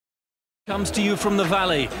Comes to you from the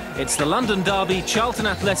Valley. It's the London derby, Charlton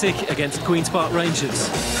Athletic against Queen's Park Rangers.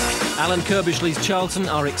 Alan Kirbishley's Charlton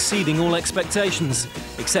are exceeding all expectations,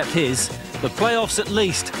 except his. The playoffs, at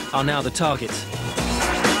least, are now the target.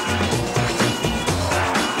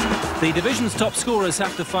 The division's top scorers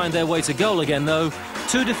have to find their way to goal again, though.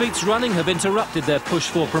 2 defeats running have interrupted their push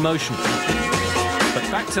for promotion. But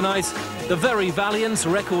back tonight, the very valiant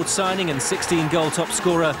record signing and 16-goal top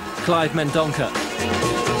scorer, Clive Mendonca.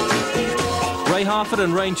 Ray Harper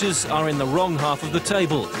and Rangers are in the wrong half of the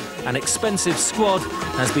table. An expensive squad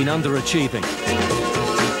has been underachieving.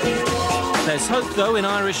 There's hope, though, in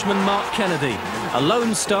Irishman Mark Kennedy, a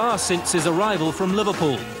lone star since his arrival from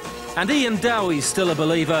Liverpool. And Ian Dowie's still a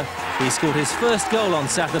believer. He scored his first goal on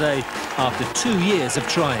Saturday after 2 years of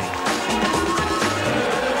trying.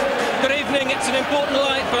 Good evening. It's an important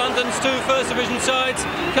night for London's 2 First Division sides.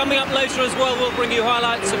 Coming up later as well, we'll bring you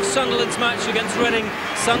highlights of Sunderland's match against Reading.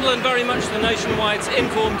 Sunderland very much the nationwide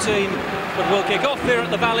informed team. But we'll kick off here at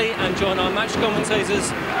the Valley and join our match commentators,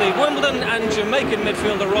 the Wimbledon and Jamaican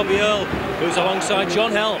midfielder Robbie Earle, who's alongside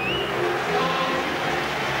John Hell.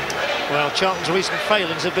 Well, Charlton's recent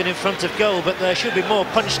failings have been in front of goal, but there should be more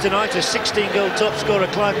punch tonight as 16-goal top scorer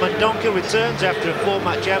Clive Mendonca returns after a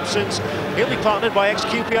 4-match absence. He'll be partnered by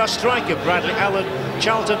ex-QPR striker Bradley Allen.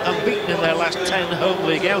 Charlton unbeaten in their last 10 home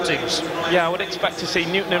league outings. Yeah, I would expect to see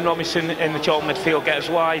Newton and Robinson in the Charlton midfield get as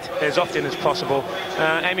wide as often as possible,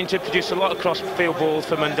 aiming to produce a lot of cross-field balls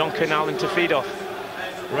for Mendonca and Allen to feed off.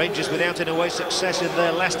 Rangers, without in a way success in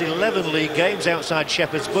their last 11 league games outside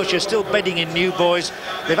Shepherd's Bush, are still bedding in new boys.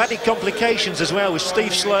 They've added complications as well, with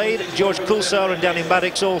Steve Slade, George Coulsar and Danny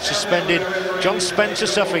Maddox all suspended, John Spencer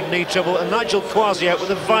suffering knee trouble and Nigel Quasi out with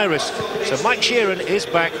a virus. So Mike Sheron is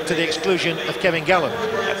back to the exclusion of Kevin Gallen.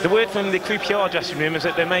 The word from the QPR dressing room is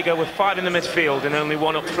that they may go with 5 in the midfield and only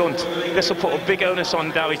 1 up front. This will put a big onus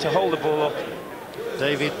on Dowie to hold the ball up.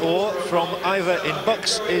 David Orr from Iver in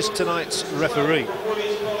Bucks is tonight's referee.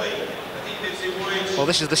 Well,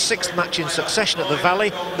 this is the 6th match in succession at the Valley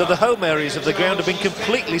that the home areas of the ground have been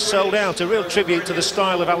completely sold out, a real tribute to the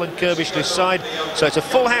style of Alan Kirbishley's side. So it's a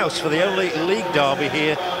full house for the only league derby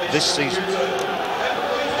here this season.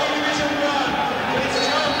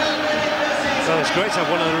 Well, it's great to have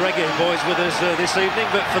one of the reggae boys with us this evening,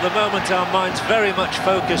 but for the moment our minds very much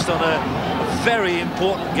focused on a very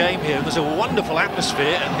important game here. There's a wonderful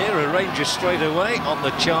atmosphere, and here are Rangers straight away on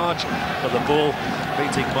the charge for the ball,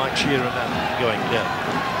 beating Mike Sheron and going down.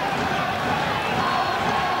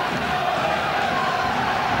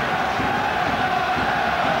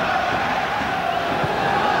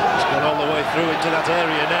 It's gone all the way through into that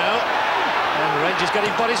area now, and Rangers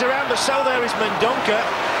getting bodies around, but so there is Mendonca,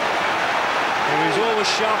 who is always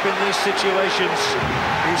sharp in these situations.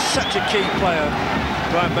 He's such a key player,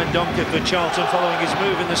 Clive Mendonca, for Charlton, following his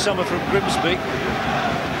move in the summer from Grimsby.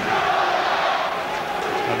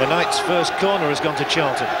 And the night's first corner has gone to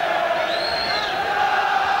Charlton.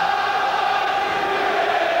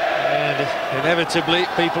 And inevitably,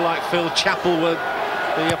 people like Phil Chapple will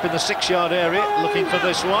be up in the 6-yard area looking for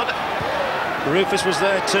this one. Rufus was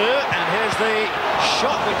there too, and here's the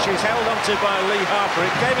shot which is held onto by Lee Harper.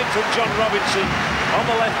 It came in from John Robinson on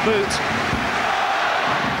the left boot.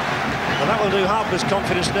 And that will do Harper's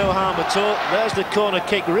confidence no harm at all. There's the corner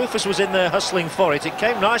kick. Rufus was in there hustling for it. It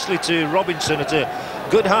came nicely to Robinson at a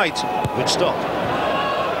good height. Good stop.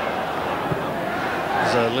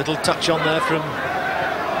 There's a little touch on there from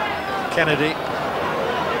Kennedy.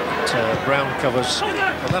 Brown covers.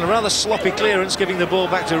 And then a rather sloppy clearance, giving the ball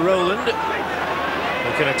back to Rowland,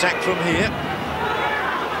 who can attack from here.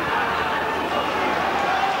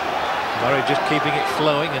 Murray just keeping it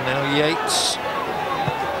flowing, and now Yates.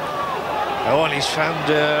 Oh, and he's found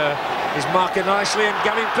his marker nicely, and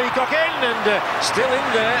Gavin Peacock in, and still in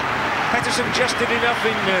there. Petterson just did enough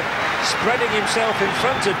in spreading himself in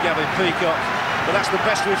front of Gavin Peacock, but that's the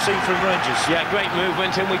best we've seen from Rangers. Yeah, great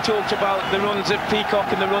movement, and we talked about the runs of Peacock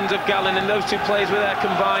and the runs of Gallen, and those 2 players were there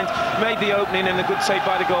combined, made the opening, and a good save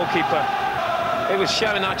by the goalkeeper. It was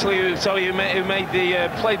Sheron actually who made the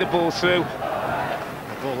play the ball through.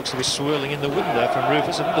 The ball looks to be swirling in the wind there from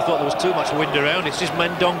Rufus. I never thought there was too much wind around. It's just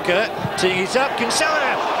Mendonca teeing it up.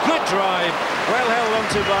 Kinsella, good drive, well held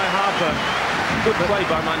onto by Harper. Good play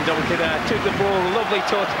by Mendonca there. Took the ball, lovely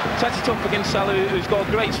touch, set it up for Kinsella, who's got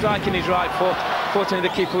a great strike in his right foot. Fortunately,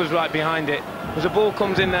 the keeper was right behind it. As the ball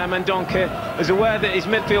comes in there, Mendonca is aware that his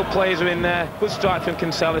midfield players are in there. Good strike from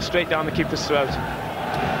Kinsella, straight down the keeper's throat.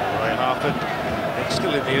 Right, Harper.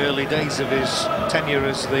 Still in the early days of his tenure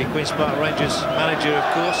as the Queen's Park Rangers manager,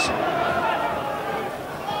 of course.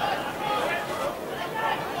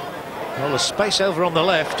 Well, there's space over on the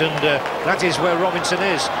left, and that is where Robinson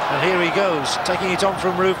is. And here he goes, taking it on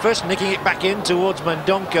from Rufus, nicking it back in towards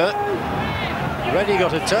Mendonca. Reddy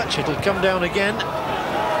got a touch, it'll come down again.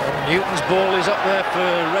 And Newton's ball is up there for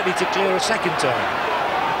Reddy to clear a second time.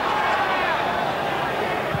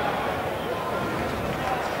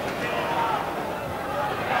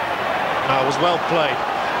 That was well played.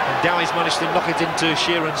 And Dowie's managed to knock it into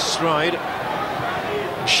Sheron's stride.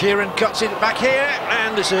 Sheron cuts it back here,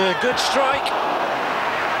 and it's a good strike.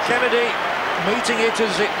 Kennedy meeting it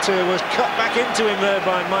as it was cut back into him there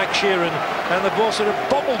by Mike Sheron, and the ball sort of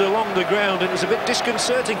bobbled along the ground, and it was a bit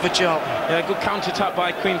disconcerting for Charlton. Yeah, good counter-attack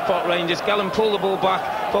by Queen's Park Rangers. Gallen pulled the ball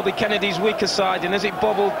back, probably Kennedy's weaker side, and as it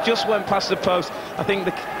bobbled, just went past the post. I think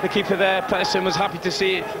the keeper there, Petterson, was happy to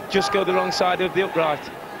see it just go the wrong side of the upright.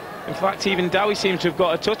 In fact, even Dowie seems to have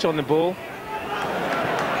got a touch on the ball.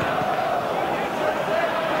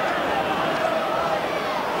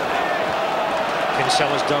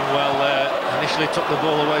 Kinsella's done well there. Initially took the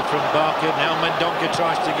ball away from Barker. Now Mendonca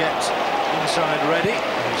tries to get inside Reddy.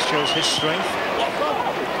 He shows his strength.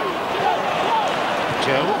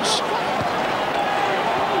 Jones.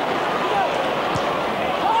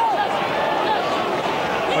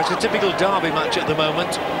 Well, it's a typical derby match at the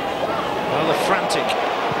moment. Rather frantic.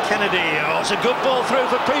 Kennedy, oh, it's a good ball through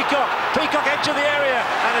for Peacock. Peacock edge of the area,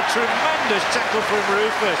 and a tremendous tackle from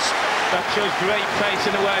Rufus. That shows great pace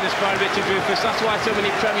and awareness by Richard Rufus. That's why so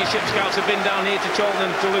many Premiership scouts have been down here to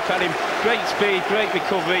Charlton to look at him. Great speed, great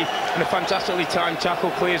recovery, and a fantastically timed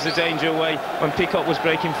tackle clears the danger away when Peacock was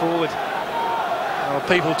breaking forward. Well,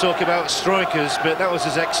 people talk about strikers, but that was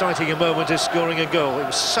as exciting a moment as scoring a goal.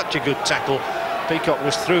 It was such a good tackle. Peacock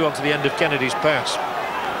was through onto the end of Kennedy's pass.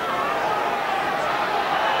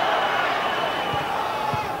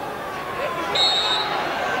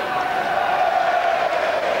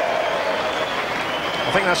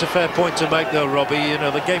 I think that's a fair point to make though, Robbie. You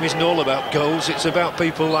know, the game isn't all about goals, it's about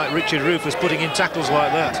people like Richard Rufus putting in tackles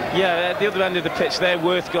like that. Yeah, at the other end of the pitch, they're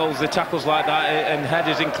worth goals, the tackles like that, and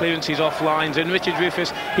headers and clearances off lines. And Richard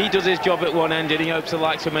Rufus, he does his job at one end, and he hopes the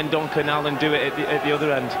likes of Mendonca and Allen do it at the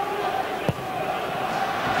other end.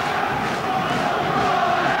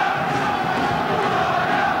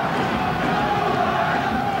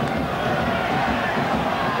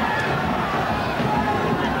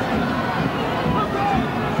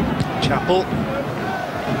 Chapple.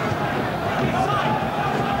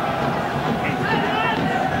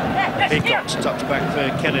 Peacock's touched back for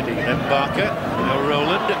Kennedy, then Barker, now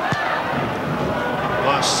Rowland.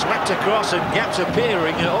 Well, smacked across and gaps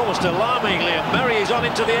appearing almost alarmingly, and Murray is on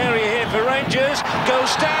into the area here for Rangers.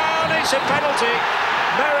 Goes down, it's a penalty.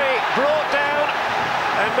 Murray brought down,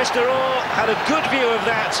 and Mr. Orr had a good view of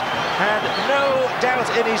that, had no doubt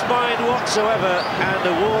in his mind whatsoever, and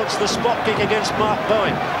awards the spot kick against Mark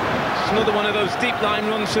Bowen. Another one of those deep line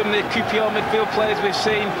runs from the QPR midfield players we've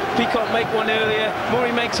seen. Peacock make one earlier,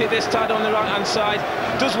 Murray makes it this time on the right hand side,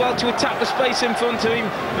 does well to attack the space in front of him,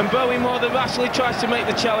 and Bowen more than rashly tries to make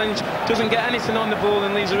the challenge, doesn't get anything on the ball,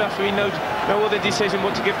 and leaves the referee no other decision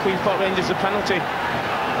but to give Queen's Park Rangers a penalty.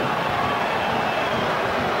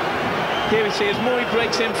 Here we see as Murray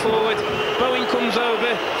breaks in forward, Bowen comes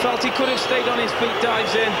over, felt he could have stayed on his feet,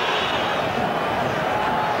 dives in.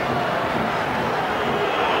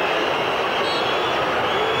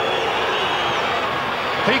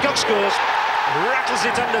 Peacock scores, rattles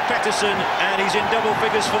it under Petterson, and he's in double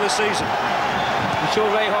figures for the season. I'm sure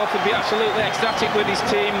Harper would be absolutely ecstatic with his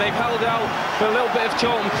team. They've held out for a little bit of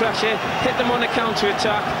Charlton pressure, hit them on a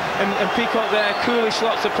counter-attack, and Peacock there coolly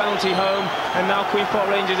slots the penalty home, and now Queen's Park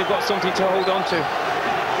Rangers have got something to hold on to.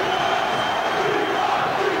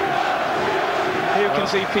 Here you can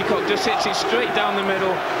see Peacock just hits it straight down the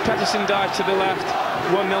middle, Petterson dives to the left,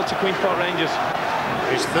 1-0 to Queen's Park Rangers.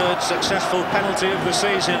 His third successful penalty of the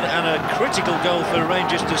season, and a critical goal for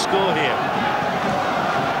Rangers to score here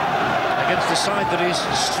against a side that is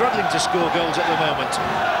struggling to score goals at the moment.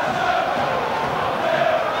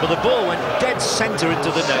 But the ball went dead centre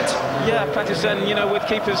into the net. Yeah, Petterson, you know, with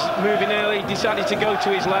keepers moving early, decided to go to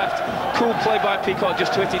his left. Cool play by Peacock,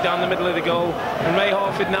 just to hit it down the middle of the goal. And Ray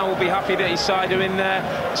Harford now will be happy that his side are in there,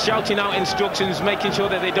 shouting out instructions, making sure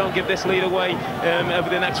that they don't give this lead away over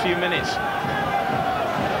the next few minutes.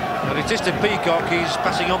 And it is to Peacock, he's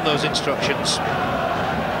passing on those instructions.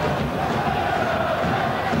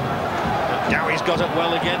 And Dowie's got up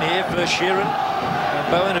well again here for Sheron. And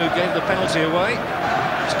Bowen, who gave the penalty away,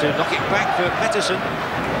 is to knock it back for Petterson.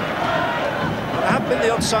 There have been the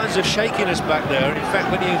odd signs of shakiness back there. In fact,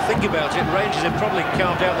 when you think about it, Rangers have probably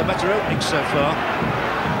carved out the better openings so far.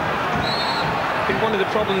 I think one of the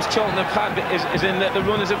problems Charlton have had is in that the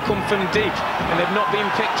runners have come from deep and they've not been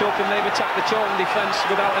picked up, and they've attacked the Charlton defence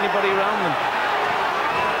without anybody around them.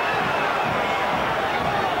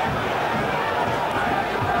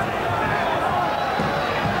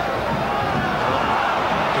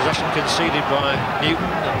 Possession conceded by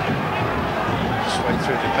Newton. Straight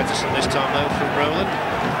through to Petterson this time though from Rowland.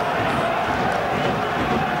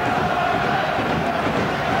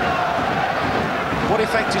 What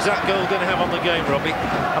effect is that goal going to have on the game, Robbie?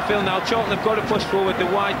 I feel now Charlton have got to push forward. The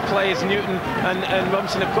wide players, Newton and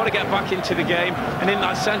Robinson, have got to get back into the game, and in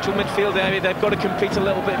that central midfield area they've got to compete a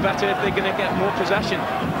little bit better if they're going to get more possession.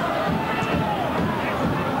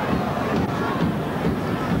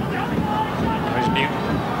 There's Newton.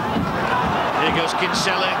 Here goes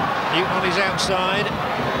Kinsella. Newton on his outside.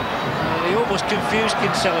 He almost confused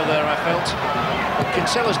Kinsella there, I felt. But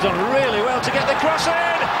Kinsella's done really well to get the cross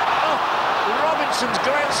in. Robinson's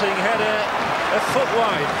glancing header a foot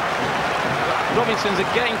wide. Robinson's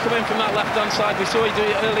again coming from that left-hand side. We saw he do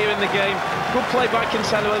it earlier in the game. Good play by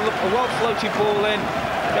Kinsella. A well-floated ball in.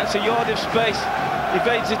 Gets a yard of space.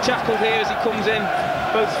 Evades the tackle here as he comes in,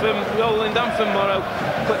 both from Rowland and from Morrow.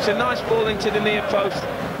 Puts a nice ball into the near post.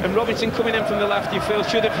 And Robinson coming in from the left, you feel,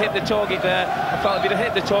 should have hit the target there. I felt if he'd have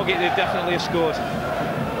hit the target, they'd definitely have scored.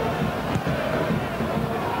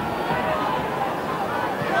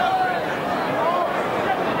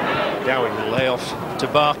 Dowie will lay off to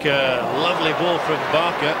Barker. Lovely ball from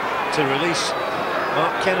Barker to release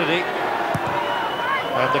Mark Kennedy.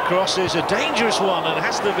 And the cross is a dangerous one and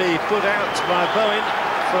has to be put out by Bowen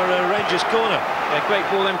for a Rangers corner. Yeah, great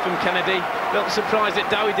ball in from Kennedy. Little surprised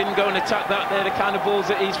that Dowie didn't go and attack that. They're the kind of balls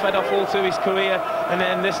that he's fed off all through his career. And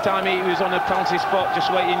then this time he was on a penalty spot,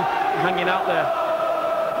 just waiting, hanging out there.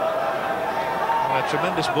 A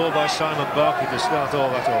tremendous ball by Simon Barker to start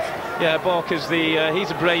all that off. Yeah, Barker's he's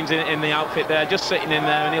the brains in the outfit there, just sitting in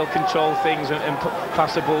there, and he'll control things and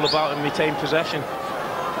pass the ball about and retain possession.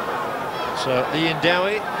 So Ian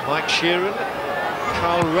Dowie, Mike Sheron,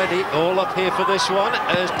 Carl Reddy all up here for this one.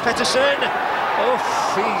 As Petterson,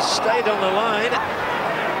 he stayed on the line.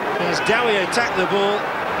 As Dowie attacked the ball.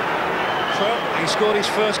 Well, he scored his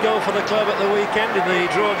first goal for the club at the weekend in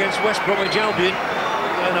the draw against West Bromwich Albion.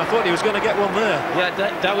 And I thought he was going to get one there.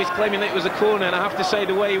 Yeah, Dowie's claiming that it was a corner, and I have to say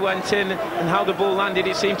the way he went in and how the ball landed,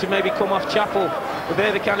 it seemed to maybe come off Chapple. But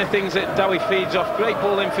they're the kind of things that Dowie feeds off. Great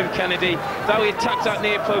ball in from Kennedy. Dowie attacked that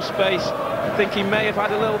near post space. I think he may have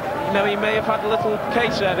had a little, he may have had a little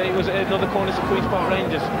case there that it was another corner to Queen's Park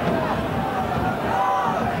Rangers.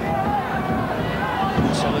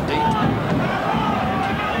 Solid deep.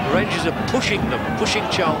 The Rangers are pushing them, pushing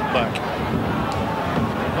Charlton back.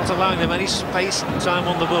 Not allowing them any space and time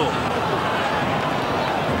on the ball.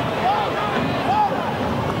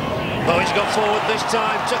 Bowen's got forward this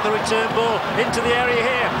time, took the return ball into the area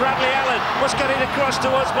here. Bradley Allen must get it across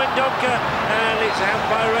towards Mendonca, and it's out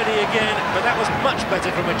by Reddy again, but that was much better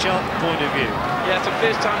from a Charlton point of view. Yeah, it's the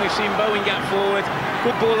first time we've seen Bowen get forward.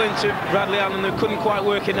 Good ball into Bradley Allen, who couldn't quite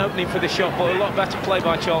work in opening for the shot, but a lot better play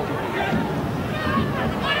by Charlton.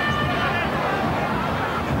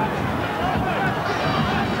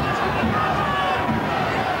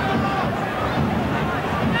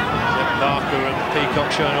 Barker and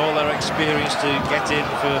Peacock showing all their experience to get in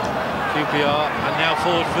for QPR, and now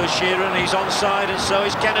forward for Sheron. He's onside, and so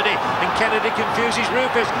is Kennedy, and Kennedy confuses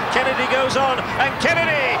Rufus. Kennedy goes on, and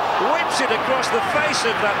Kennedy whips it across the face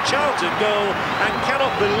of that Charlton goal, and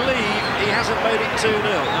cannot believe he hasn't made it 2-0.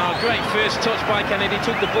 Oh, great first touch by Kennedy,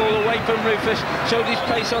 took the ball away from Rufus, showed his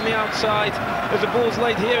pace on the outside. As the ball's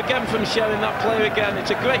laid here again from Sheron, that player again,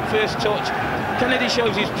 it's a great first touch. Kennedy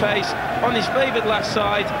shows his pace on his favoured left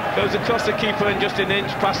side, goes across the keeper and just an inch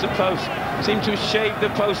past the post. Seemed to shave the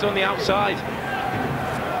post on the outside.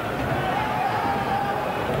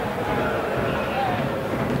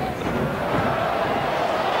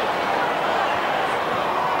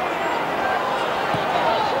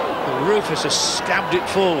 Rufus has stabbed it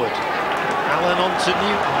forward. Allen on to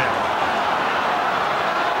Newton now.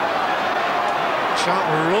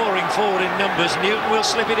 Charlton roaring forward in numbers. Newton will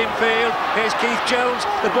slip it in field. Here's Keith Jones,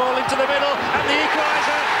 the ball into the middle, and the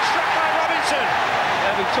equaliser struck by Robinson.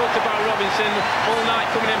 Yeah, we've talked about Robinson all night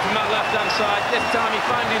coming in from that left-hand side. This time he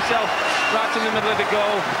found himself right in the middle of the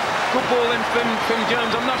goal. Good ball in from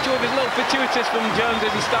Jones. I'm not sure if it's a little fortuitous from Jones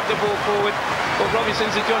as he stabbed the ball forward, but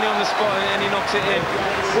Robinson's a Johnny on the spot and he knocks it in.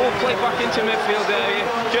 Ball played back into midfield area.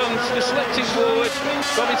 Jones just slipped it forward.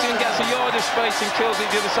 Robinson gets a yard of space and kills it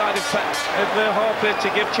to the other side of Harper to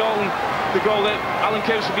give Charlton the goal that Alan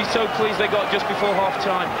Curtis would be so pleased they got just before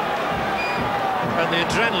half-time. and the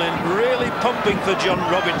adrenaline really pumping for John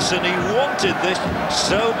Robinson. He wanted this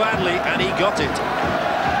so badly, and he got it.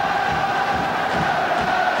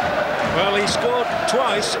 Well, he scored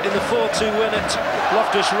twice in the 4-2 win at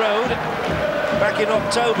Loftus Road back in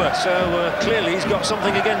October, so clearly he's got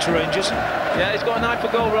something against Rangers. Yeah, he's got an eye for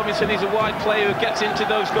goal, Robinson. He's a wide player who gets into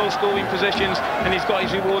those goal-scoring positions, and he's got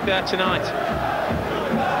his reward there tonight.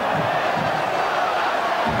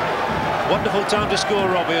 Wonderful time to score,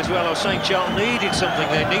 Robbie, as well. I was saying Charlton needed something.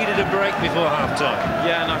 They needed a break before half-time.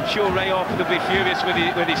 Yeah, and I'm sure Ray Harper will be furious with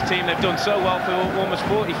his team. They've done so well for almost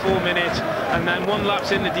 44 minutes, and then one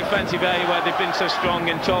lapse in the defensive area where they've been so strong,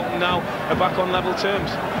 and Charlton now are back on level terms.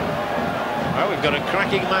 Well, we've got a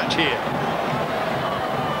cracking match here.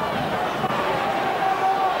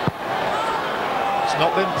 It's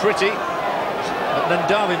not been pretty, but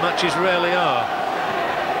derby matches rarely are.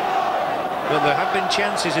 But there have been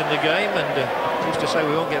chances in the game, and who's to say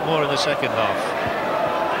we won't get more in the second half.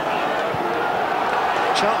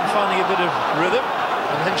 Charlton finding a bit of rhythm,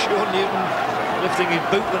 and then Sean Newton lifting his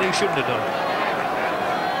boot when he shouldn't have done.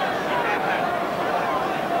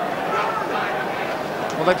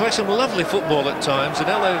 Well, they play some lovely football at times, and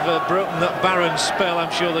now they've broken that barren spell,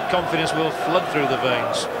 I'm sure the confidence will flood through the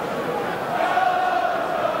veins.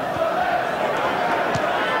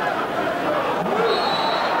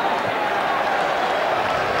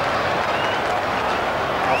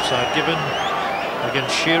 Offside given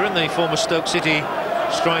against Sheron, the former Stoke City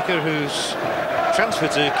striker whose transfer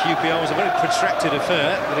to QPR was a very protracted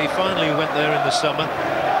affair, but he finally went there in the summer.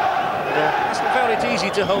 Hasn't found it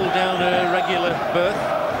easy to hold down a regular berth.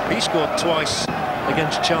 He scored twice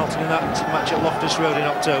against Charlton in that match at Loftus Road in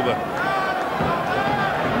October.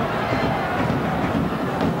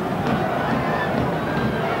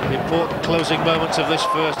 The important closing moments of this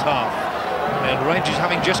first half. And Rangers,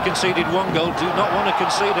 having just conceded one goal, do not want to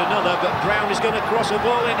concede another, but Brown is going to cross a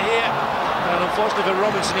ball in here. And unfortunately for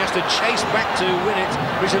Robinson, he has to chase back to win it.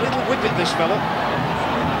 He's a little whippet, this fella.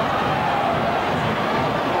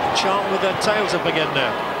 Charlton with their tails up again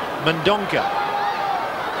now. Mendonca.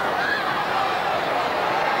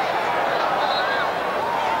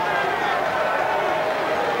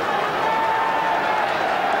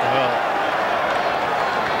 Well,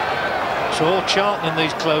 it's all Charlton in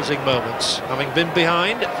these closing moments, having been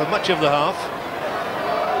behind for much of the half.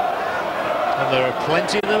 And there are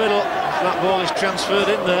plenty in the middle. That ball is transferred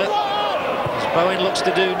in there, as Bowen looks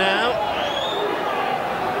to do now.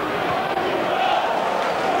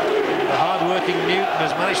 Working Newton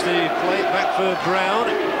has managed to play it back for Brown.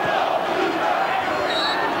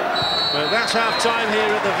 But that's half-time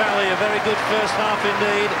here at the Valley. A very good first half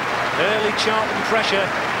indeed. Early Charlton pressure,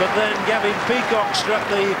 but then Gavin Peacock struck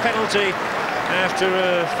the penalty after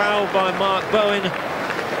a foul by Mark Bowen.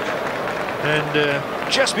 And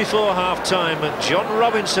just before half-time, John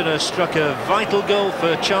Robinson has struck a vital goal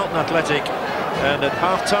for Charlton Athletic. And at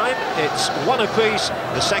half-time, it's one apiece.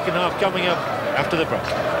 The second half coming up after the break.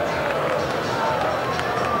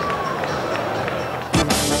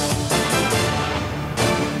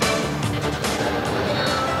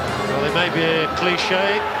 Maybe a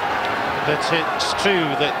cliche, but it's true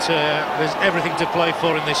that there's everything to play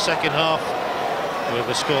for in this second half, with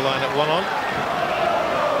the scoreline at 1-1.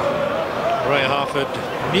 Ray Harper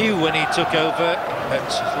knew when he took over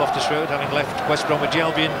at Loftus Road, having left West Bromwich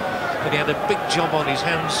Albion, that he had a big job on his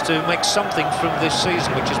hands to make something from this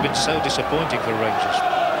season, which has been so disappointing for Rangers.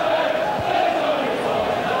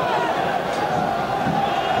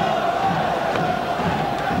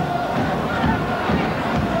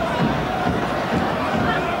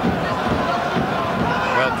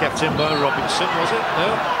 Kept in by Robinson, was it? No.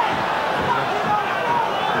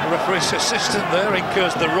 The referee's assistant there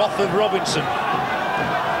incurs the wrath of Robinson. It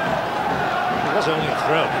was only a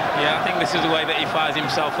throw. Yeah, I think this is the way that he fires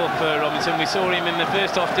himself up for Robinson. We saw him in the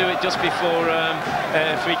first half do it just before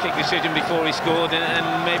a free kick decision before he scored, and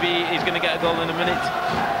maybe he's going to get a goal in a minute.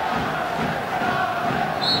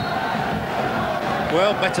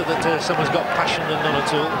 Well, better that someone's got passion than none at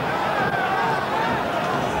all.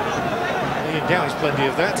 Dowie's plenty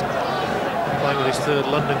of that. Playing with his third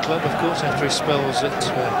London club, of course, after his spells at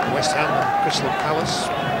West Ham and Crystal Palace.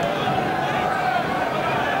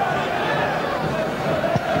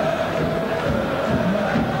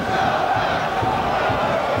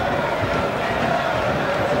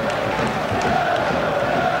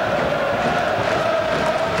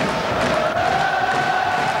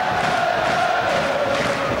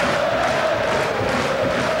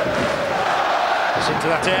 Into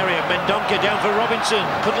that area, Mendonca down for Robinson,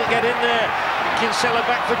 couldn't get in there. Kinsella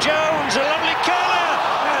back for Jones, a lovely corner,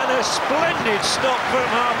 and a splendid stop from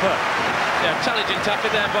Harper. Yeah, intelligent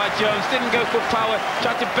effort there by Jones. Didn't go for power,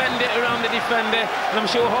 tried to bend it around the defender, and I'm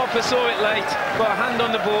sure Harper saw it late, got a hand on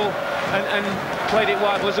the ball and played it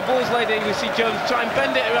wide. But as the ball's laid in, we see Jones try and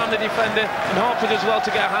bend it around the defender, and Harper does well to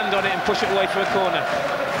get a hand on it and push it away for a corner.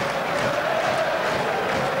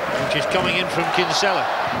 Which is coming in from Kinsella.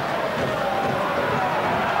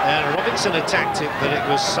 And Robinson attacked it, but it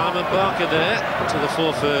was Simon Barker there to the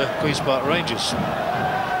fore for Queen's Park Rangers.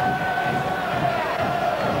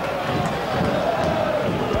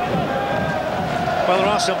 Well, there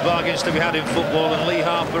are some bargains to be had in football, and Lee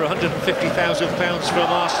Harper, £150,000 from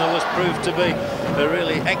Arsenal, has proved to be a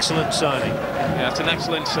really excellent signing. Yeah, it's an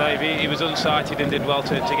excellent save. He was unsighted and did well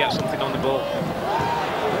to get something on the ball.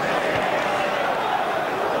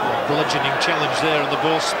 A bludgeoning challenge there, and the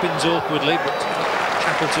ball spins awkwardly, but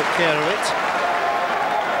Chapple took care of it.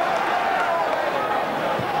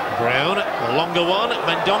 Brown, a longer one,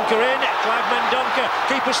 Mendonca in, Clive Mendonca,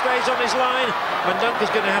 keeper stays on his line. Mendonca's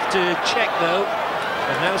going to have to check though,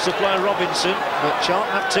 and now supply Robinson, but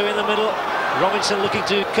Charlton have two in the middle. Robinson looking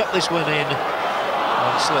to cut this one in,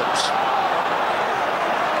 and slips.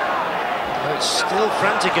 It's still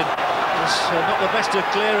frantic, and it's not the best of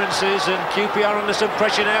clearances, and QPR under some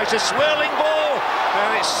pressure now. It's a swirling ball,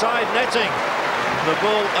 and it's side netting. The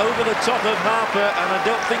ball over the top of Harper, and I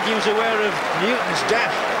don't think he was aware of Newton's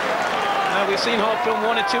dash. We've seen Harper on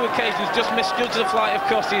one or two occasions just misjudge the flight of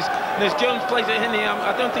crosses, and as Jones plays it in here,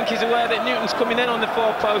 I don't think he's aware that Newton's coming in on the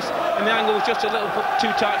far post, and the angle was just a little bit too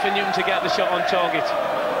tight for Newton to get the shot on target.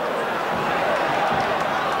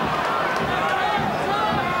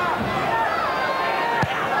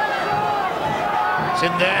 It's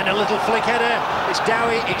in there, and a little flick header. It's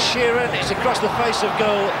Dowie, it's Sheron, it's across the face of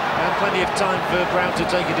goal, and plenty of time for Brown to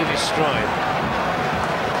take it in his stride.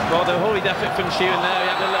 Well, the hurried effort from Sheron there,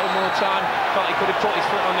 he had a little more time, thought he could have put his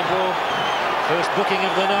foot on the ball. First booking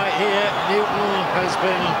of the night here, Newton has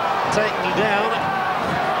been taken down.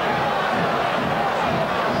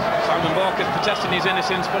 Simon Barker's protesting his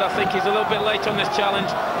innocence, but I think he's a little bit late on this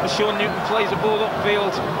challenge. As Sean Newton plays the ball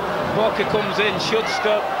upfield, Barker comes in, stood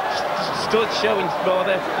showing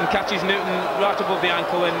rather, and catches Newton right above the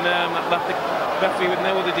ankle, and left the referee with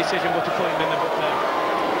no other decision but to put him in the book there.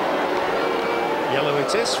 Yellow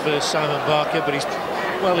it is for Simon Barker, but he's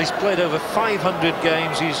played over 500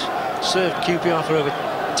 games. He's served QPR for over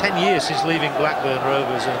 10 years since leaving Blackburn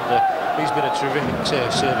Rovers, and he's been a terrific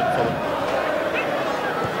servant for them.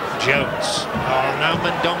 Jones, now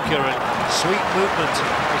Mendonca, and sweet movement.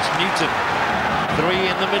 It's Newton. 3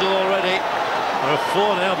 in the middle already. There are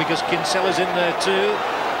 4 now because Kinsella's in there too,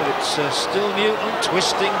 but it's still Newton,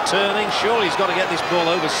 twisting, turning. Surely he's got to get this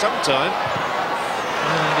ball over sometime.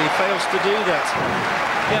 And he fails to do that.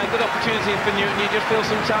 Yeah, good opportunity for Newton. You just feel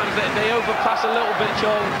sometimes that they overpass a little bit,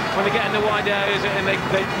 Charlton, when they get in the wide areas, and they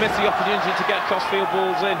miss the opportunity to get cross-field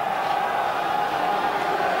balls in.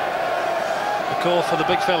 The call for the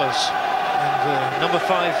big fellas. And number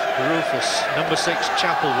 5, Rufus, number 6,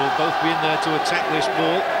 Chapple will both be in there to attack this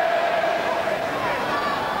ball.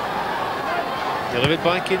 Delivered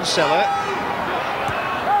by Kinsella.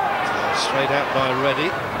 Straight out by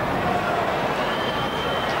Reddy.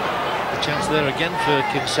 Chance there again for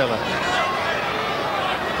Kinsella. And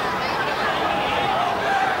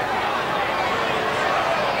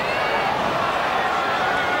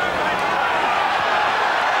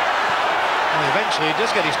eventually he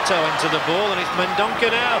does get his toe into the ball, and it's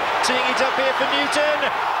Mendonca now teeing it up here for Newton.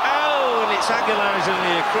 Oh, and it's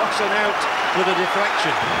agonisingly across and out with a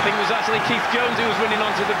deflection. I think it was actually Keith Jones who was running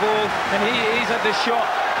onto the ball, and he's had the shot.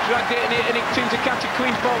 Dragged it, and it seemed to catch a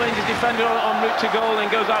Queen's Park Rangers defender en route to goal, and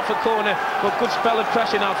goes out for corner. But good spell of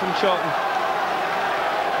pressure now from Charlton.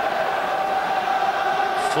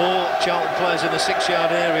 4 Charlton players in the 6-yard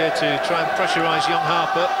area to try and pressurise young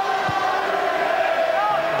Harper.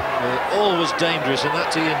 They're always dangerous, and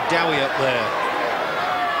that's Ian Dowie up there.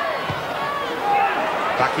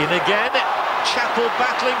 Back in again. Chapple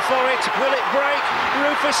battling for it. Will it break?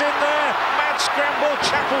 Rufus in there. Mad scramble.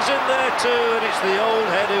 Chapple's in there too, and it's the old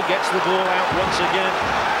head who gets the ball out once again.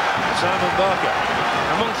 Simon Barker.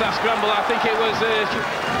 Amongst that scramble, I think it was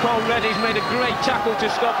Paul Reddy's made a great tackle to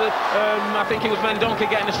stop it. I think it was Mendonca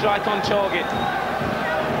getting a strike on target.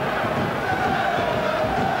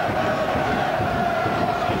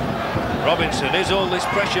 Robinson, is all this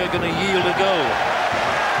pressure going to yield a goal?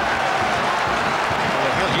 Well,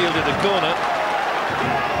 it has yielded a corner.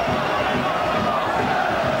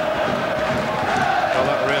 Well,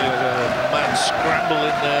 that really was a mad scramble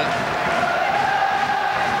in there.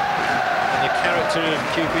 And the character of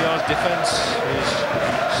QPR's defence is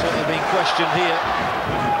certainly being questioned here.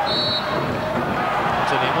 Not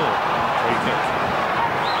anymore. Free kick.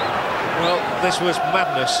 Well, this was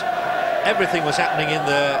madness. Everything was happening in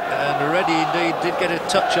there, and Reddy indeed did get a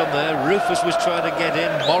touch on there. Rufus was trying to get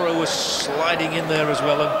in, Morrow was sliding in there as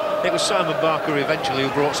well, and it was Simon Barker eventually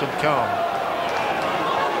who brought some calm.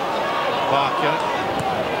 Barker.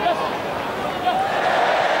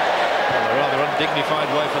 Well, a rather undignified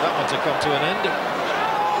way for that one to come to an end.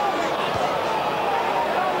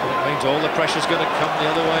 It means all the pressure's going to come the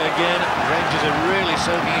other way again. Rangers are really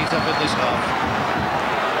soaking it up in this half.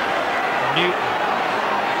 Newton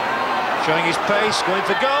showing his pace, going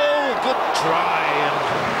for goal. Good try, and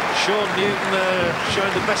Sean Newton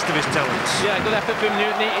showing the best of his talents. Yeah, good effort from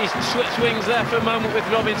Newton. He switched wings there for a moment with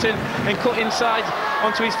Robinson and cut inside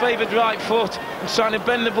onto his favoured right foot and trying to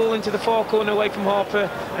bend the ball into the far corner away from Harper,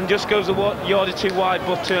 and just goes a yard or two wide.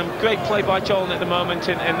 But great play by Charlton at the moment,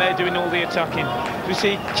 and they're doing all the attacking. We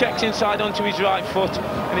see checks inside onto his right foot,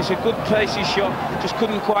 and it's a good pacey shot, just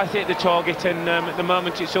couldn't quite hit the target, and at the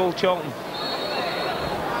moment it's all Charlton.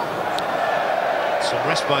 Some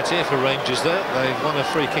respite here for Rangers there. They've won a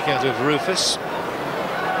free kick out of Rufus.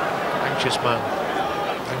 Anxious man,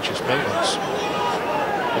 anxious moments.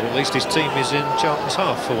 But at least his team is in Charlton's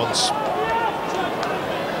half for once.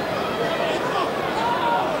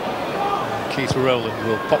 And Keith Rowland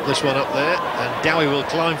will pop this one up there, and Dowie will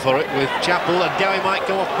climb for it with Chapple, and Dowie might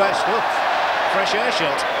go off best. Look, fresh air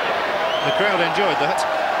shot. The crowd enjoyed that.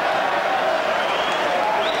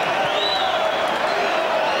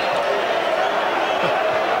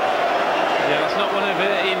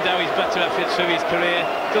 Better efforts through his career,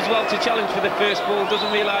 does well to challenge for the first ball,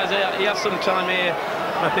 doesn't realise he has some time here.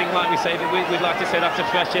 I think, like we say, that we'd like to say that's a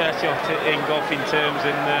fresh air shot in golfing terms,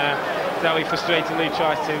 and Dowie frustratedly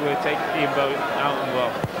tries to take Ian Bowen out and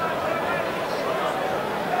well.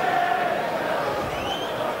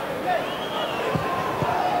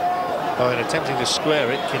 Bowen attempting to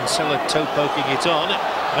square it, Kinsella toe poking it on,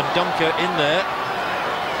 Mendonca in there.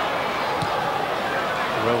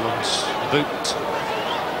 Rowland's boot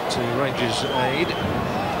to Rangers' aid,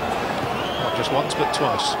 not just once but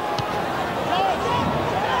twice.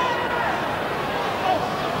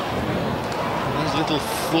 And these little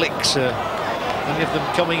flicks, many of them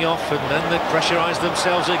coming off, and then they pressurise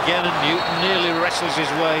themselves again, and Newton nearly wrestles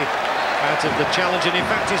his way out of the challenge, and in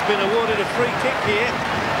fact he's been awarded a free kick here.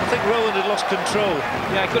 I think Rowland had lost control.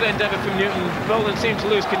 Yeah, good endeavour from Newton. Rowland seemed to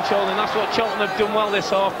lose control, and that's what Charlton have done well this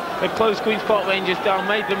half. They've closed Queen's Park Rangers down,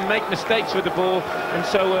 made them make mistakes with the ball, and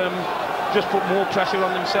so just put more pressure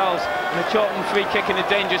on themselves. And a Charlton free kick in a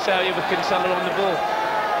dangerous area with Kinsella on the ball.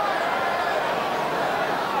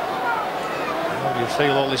 Well, you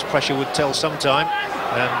feel all this pressure would tell sometime,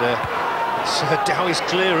 and it's Dowie's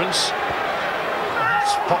clearance.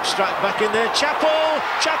 Pop straight back in there. Chapple,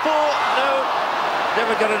 no.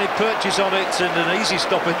 Never got any purchase on it, and an easy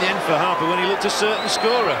stop in the end for Harper when he looked a certain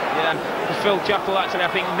scorer. Yeah, Phil Chapple actually,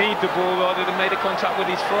 I think, need the ball rather than made a contact with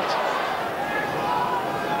his foot.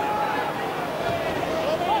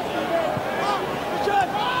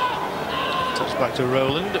 Touch back to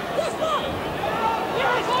Rowland.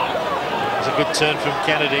 There's a good turn from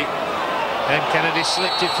Kennedy, and Kennedy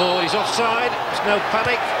slipped it forward. He's offside. There's no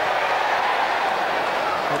panic.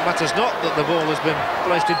 It matters not that the ball has been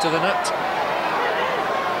placed into the net.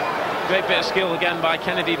 Great bit of skill again by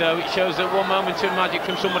Kennedy, though. It shows that one moment of magic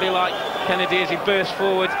from somebody like Kennedy as he bursts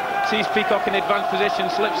forward, sees Peacock in advanced position,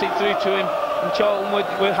 slips it through to him, and Charlton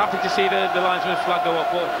were happy to see the linesman's flag go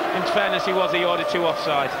up, but in fairness he was a yard or two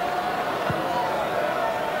offside.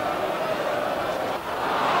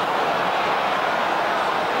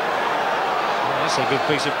 Well, that's a good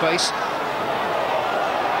piece of pace.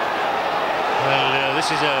 Well,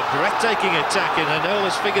 this is a breathtaking attack, and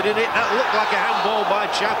Heinola's figured in it. That looked like a handball by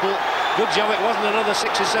Chapple. Good job it wasn't another 6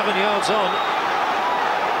 or 7 yards on.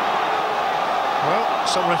 Well,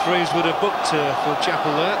 some referees would have booked for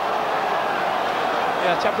Chapple there.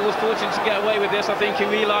 Yeah, Chapple was fortunate to get away with this. I think he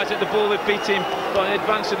realised that the ball had beat him, got in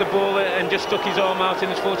advance of the ball and just stuck his arm out, and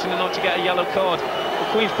was fortunate not to get a yellow card. The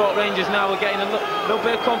Queen's Park Rangers now are getting a little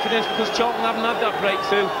bit of confidence because Charlton haven't had that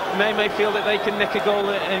breakthrough, and they may feel that they can nick a goal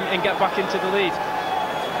and get back into the lead.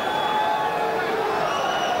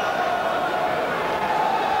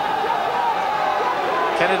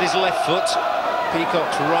 Kennedy's left foot,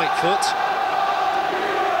 Peacock's right foot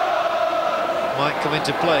might come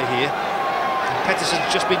into play here. And Petterson's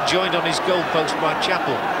just been joined on his goal post by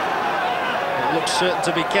Chapple. It looks certain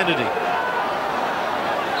to be Kennedy.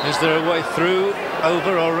 Is there a way through,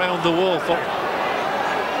 over or around the wall for...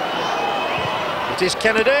 It is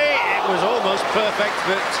Kennedy. It was almost perfect,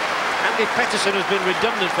 but Andy Petterson has been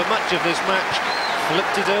redundant for much of this match.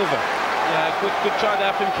 Flipped it over. Yeah, good try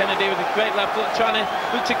there from Kennedy with a great left foot, trying to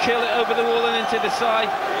look to kill it over the wall and into the side.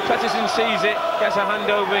 Petterson sees it, gets a hand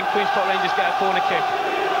over, and Queen's Park Rangers get a corner kick.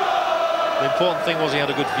 The important thing was he had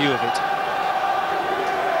a good view of it.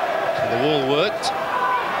 So the wall worked.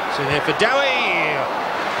 It's in here for Dowie.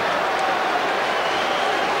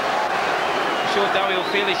 I'm sure Dowie will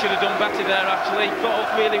feel he should have done better there, actually. Got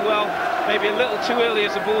up really well, maybe a little too early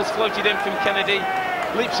as the ball's floated in from Kennedy.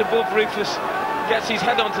 Leaps above Rufus, gets his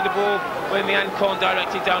head onto the ball, when the end can't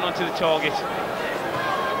direct it down onto the target.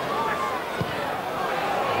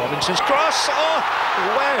 Robinson's cross. Oh,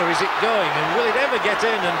 where is it going? And will it ever get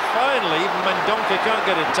in? And finally, even Mendonca can't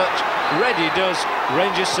get a touch. Reddy does.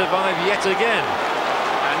 Rangers survive yet again.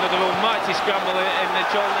 Another almighty scramble in the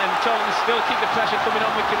Charlton, and Charlton still keep the pressure coming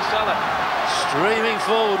on with Kinsella. Streaming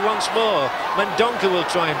forward once more. Mendonca will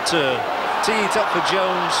try and turn. Tee it up for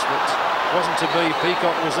Jones, but wasn't to be.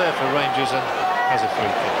 Peacock was there for Rangers and has a free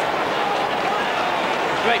kick.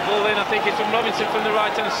 Great ball in, I think it's from Robinson from the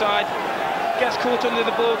right-hand side. Gets caught under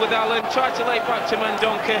the ball with Allen, tried to lay back to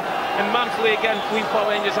Mendonca, and manfully again Queen's Park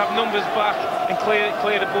Rangers have numbers back and clear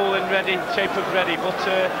the ball in shape of ready, but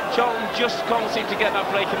Charlton just can't seem to get that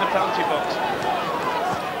break in the penalty box.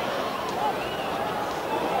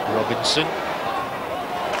 Robinson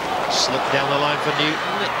slipped down the line for Newton,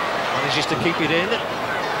 manages to keep it in,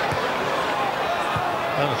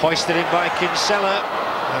 and hoisted in by Kinsella.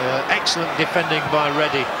 Excellent defending by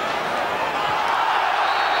Reddy.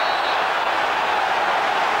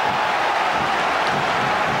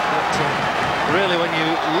 Really, when you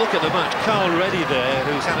look at the match, Carl Reddy there,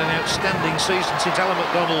 who's had an outstanding season since Alan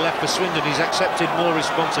McDonald left for Swindon, he's accepted more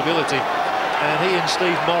responsibility, and he and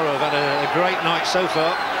Steve Morrow have had a great night so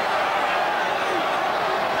far.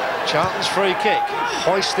 Charlton's free kick,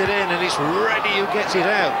 hoisted in, and it's Reddy who gets it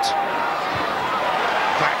out.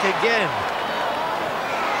 Back again.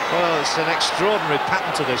 Well, it's an extraordinary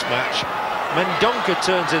pattern to this match. Mendonca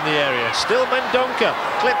turns in the area, still Mendonca,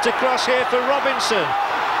 clipped across here for Robinson.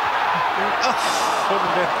 Well,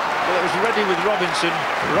 it was Reddy with Robinson.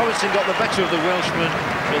 Robinson got the better of the Welshman,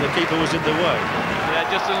 but the keeper was in the way. Yeah,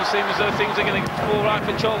 it just doesn't seem as though things are going to fall right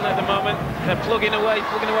for Charlton at the moment. They're plugging away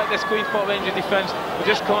this Queen's Park Rangers defence. They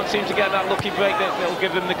just can't seem to get that lucky break that will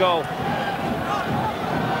give them the goal.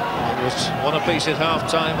 It was one apiece at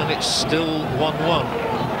half-time, and it's still 1-1.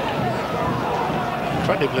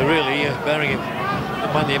 Incredibly, really, bearing in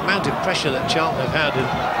mind the amount of pressure that Charlton have had, and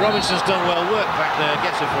Robinson's done well work back there,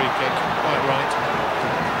 gets a free kick, quite right.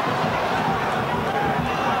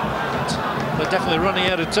 But they're definitely running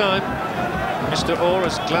out of time. Mr. Orr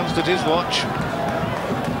has glanced at his watch.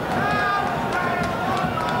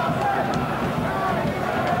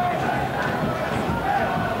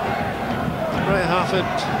 Ray Harper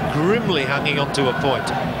grimly hanging on to a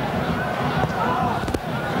point.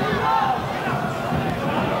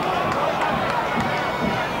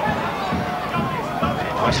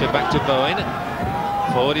 Back to Bowen.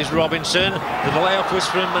 Forward is Robinson. The layoff was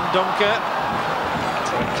from Mendonca.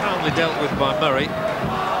 Calmly dealt with by Murray.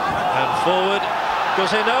 And forward goes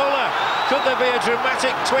Heinola. Could there be a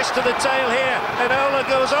dramatic twist to the tail here? Heinola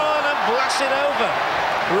goes on and blasts it over.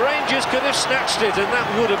 Rangers could have snatched it, and that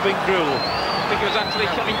would have been cruel. I think it was actually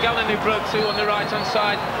Gallen who broke through on the right-hand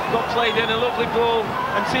side, got played in a lovely ball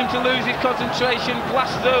and seemed to lose his concentration,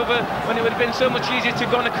 blasted over when it would have been so much easier to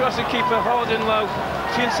go on across the keeper hard and low.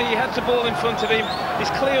 So you can see he heads the ball in front of him, he's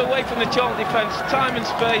clear away from the Charlton defence, time and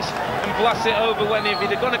space, and blasts it over when if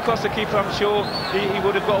he'd have gone across the keeper, I'm sure he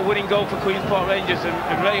would have got a winning goal for Queen's Park Rangers,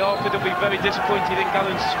 and Ray Harper will be very disappointed in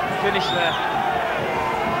Gallen's finish there.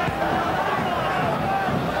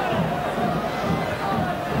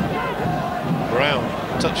 Brown,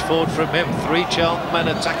 touch forward from him, 3 Charlton men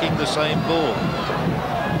attacking the same ball.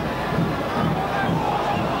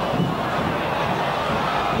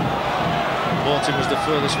 Mortimer was the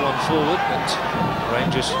furthest one forward, but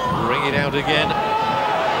Rangers ring it out again.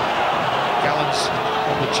 Gallen's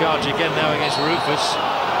on the charge again now against Rufus.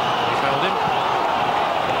 He found him.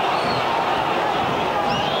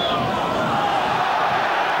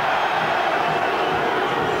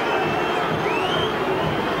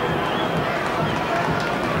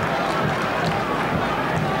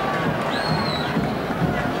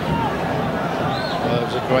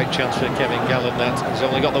 Great chance for Kevin Gallen, that. He's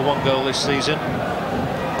only got the 1 goal this season.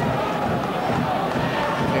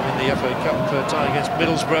 Came in the FA Cup tie against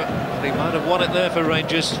Middlesbrough. He might have won it there for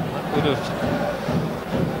Rangers. Would have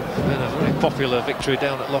been a very popular victory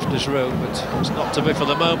down at Loftus Road, but it's not to be for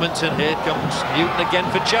the moment. And here comes Newton again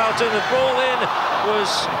for Charlton. The ball in was,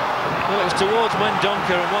 well, it was towards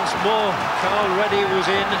Mendonca, and once more Carl Reddy was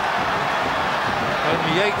in. And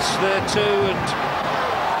Yates there too, and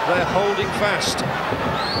they're holding fast.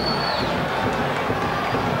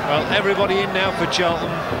 Well, everybody in now for Charlton.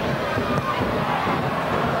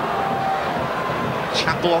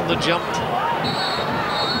 Chapple on the jump.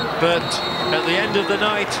 But at the end of the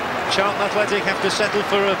night, Charlton Athletic have to settle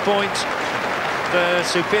for a point. Their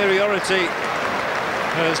superiority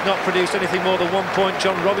has not produced anything more than 1 point.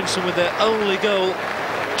 John Robinson with their only goal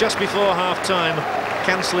just before half-time,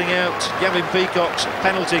 cancelling out Gavin Peacock's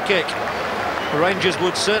penalty kick. The Rangers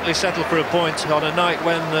would certainly settle for a point on a night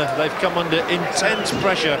when they've come under intense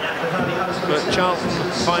pressure, but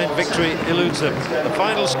Charlton's fine victory eludes them. The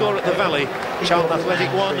final score at the Valley, Charlton Athletic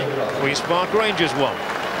 1, Queen's Park Rangers 1.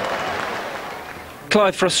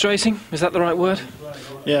 Clive, frustrating, is that the right word?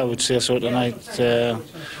 Yeah, I would say so tonight. I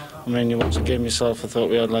mean, you watch the game yourself, I thought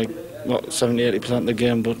we had like, what, 70-80% of the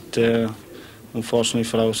game, but unfortunately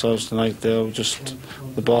for ourselves tonight, just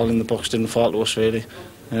the ball in the box didn't fall to us really.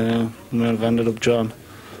 We have ended up drawn.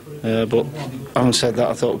 But having said that,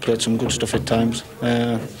 I thought we played some good stuff at times,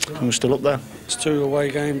 and we're still up there. It's 2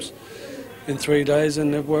 away games in 3 days,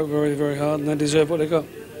 and they've worked very, very hard, and they deserve what they got.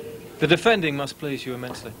 The defending must please you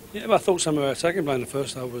immensely. Yeah, but I thought some of our attacking play in the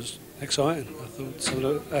first half was exciting. I thought some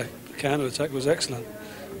of the counter-attack was excellent,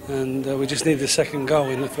 and we just needed a second goal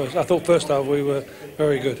in the first. I thought first half we were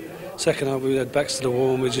very good. Second half we had backs to the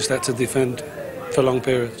wall, and we just had to defend for long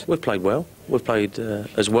periods. We've played well. We've played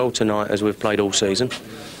as well tonight as we've played all season.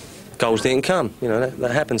 Goals didn't come, you know,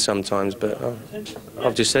 that happens sometimes, but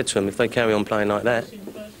I've just said to them, if they carry on playing like that,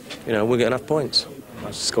 you know, we'll get enough points.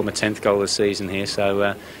 I scored my 10th goal this season here, so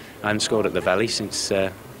I haven't scored at the Valley since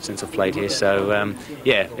I've played here. So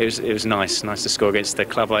yeah, it was nice to score against the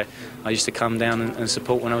club I used to come down and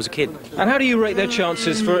support when I was a kid. And how do you rate their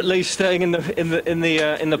chances for at least staying in the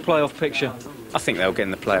playoff picture? I think they'll get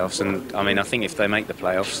in the playoffs, and I mean, I think if they make the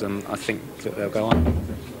playoffs, then I think that they'll go on.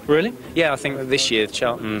 Really? Yeah, I think that this year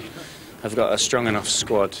Charlton have got a strong enough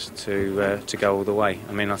squad to go all the way.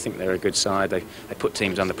 I mean, I think they're a good side. They put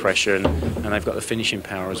teams under pressure, and they've got the finishing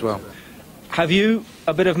power as well. Have you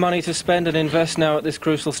a bit of money to spend and invest now at this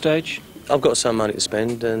crucial stage? I've got some money to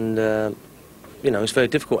spend, and you know, it's very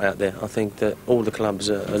difficult out there. I think that all the clubs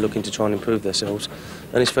are looking to try and improve themselves,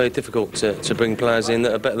 and it's very difficult to bring players in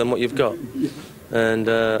that are better than what you've got. And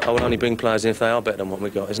I will only bring players in if they are better than what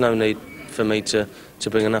we've got. There's no need for me to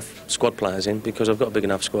bring enough squad players in because I've got a big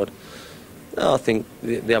enough squad. I think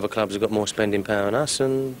the other clubs have got more spending power than us,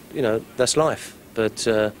 and you know, that's life. But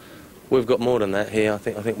we've got more than that here. I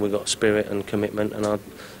think we've got spirit and commitment, and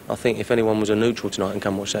I think if anyone was a neutral tonight and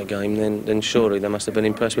come watch that game, then surely they must have been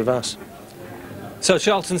impressed with us. So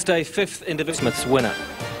Charlton's day 5th in Division Smith's winner.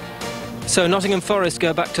 So Nottingham Forest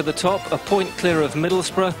go back to the top, a point clear of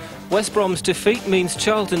Middlesbrough. West Brom's defeat means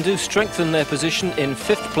Charlton do strengthen their position in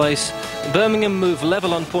 5th place. Birmingham move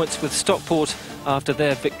level on points with Stockport after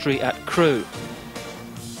their victory at Crewe.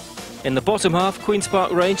 In the bottom half, Queen's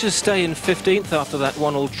Park Rangers stay in 15th after that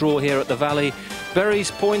 1-1 draw here at the Valley.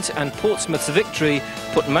 Bury's point and Portsmouth's victory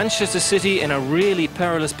put Manchester City in a really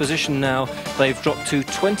perilous position now. They've dropped to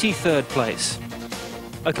 23rd place.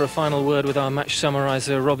 For a final word with our match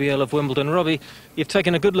summariser, Robbie Earle of Wimbledon. Robbie, you've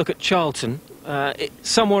taken a good look at Charlton.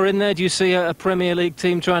 Somewhere in there, do you see a Premier League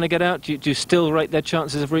team trying to get out? Do you still rate their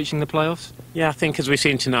chances of reaching the playoffs? Yeah, I think as we've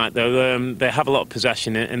seen tonight, though, they have a lot of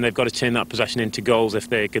possession, and they've got to turn that possession into goals if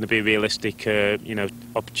they're going to be a realistic, you know,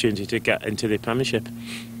 opportunity to get into the Premiership.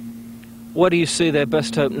 Where do you see their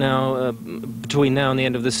best hope now, between now and the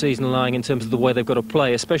end of the season, lying in terms of the way they've got to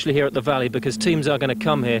play, especially here at the Valley, because teams are going to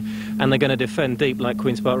come here and they're going to defend deep like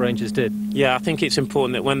Queen's Park Rangers did? Yeah, I think it's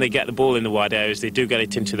important that when they get the ball in the wide areas, they do get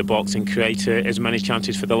it into the box and create as many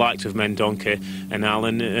chances for the likes of Mendonca and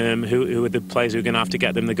Allen, who are the players who are going to have to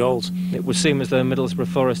get them the goals. It would seem as though Middlesbrough,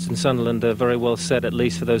 Forest and Sunderland are very well set, at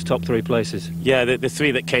least for those top 3 places. Yeah, the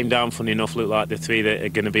 3 that came down, funny enough, look like the 3 that are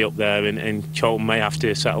going to be up there, and Charlton may have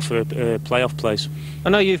to settle for a playoff place.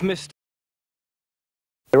 I know you've missed.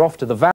 They're off to the Valley.